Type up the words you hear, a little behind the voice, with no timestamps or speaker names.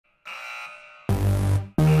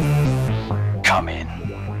Come in.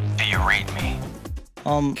 Do you read me?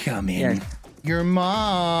 Come in. Yeah. Your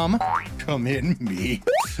mom. Come in, me.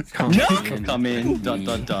 Come in. Dun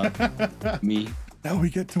dun dun. Me. Now we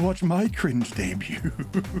get to watch my cringe debut.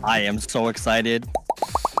 I am so excited.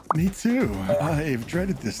 Me too. I've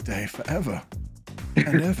dreaded this day forever.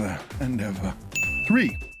 And ever and ever.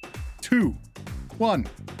 3, 2, 1,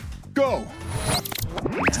 go.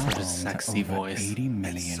 Such a sexy voice. 80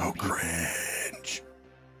 million so cringe.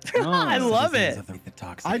 I love it.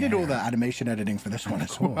 I did all the animation editing for this one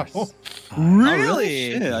as well.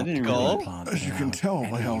 Really? Yeah, I didn't go. As you can tell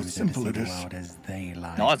by how simple it is.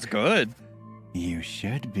 No, it's good. You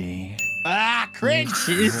should be. Ah, cringe!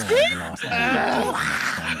 You should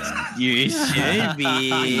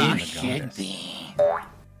be.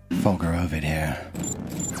 Fulgur Ovid here.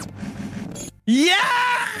 Yeah!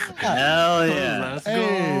 Hell yeah. Let's go.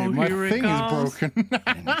 Hey, my Here it thing is comes. broken.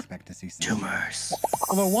 I didn't expect to see some Tumors.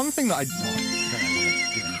 Although one thing that I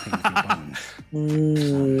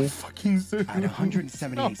fucking zoom. at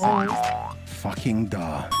 178 seconds. Fucking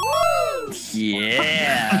duh.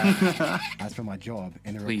 Yeah. As for my job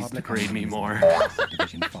in the Please Republic degrade me more.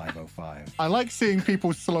 Division 505. I like seeing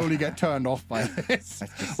people slowly get turned off by this.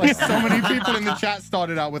 Like so many people in the chat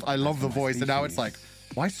started out with "I love the voice," and now it's like,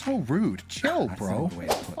 "Why so rude? Chill, bro."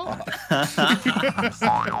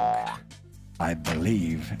 I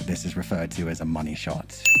believe this is referred to as a money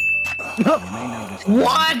shot.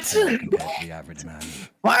 What? The average man.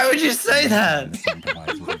 Why would you say that?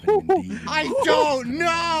 I don't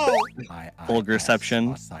know.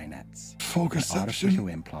 Fulgurception. Fulgurception. Artificial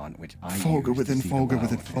implant, which I Fulgur use within to see the Fulgur world.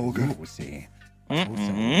 within Fulgur. You will see.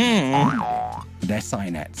 Mm-mm. They're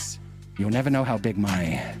Cynets. You'll never know how big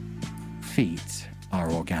my feet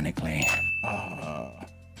are organically.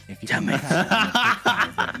 If you Damn it.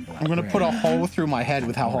 I'm gonna put a hole through my head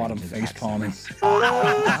with how hard I'm face palming.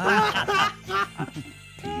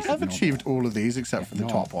 I've achieved all of these except for the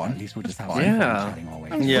top one. At least we'll just have Fine. Yeah.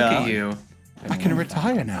 Yeah. Look at you. I can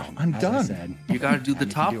retire now. I'm done. You gotta do the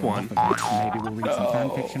top one. Maybe we'll read some fan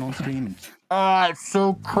fiction on stream. Ah, it's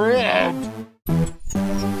so cringe.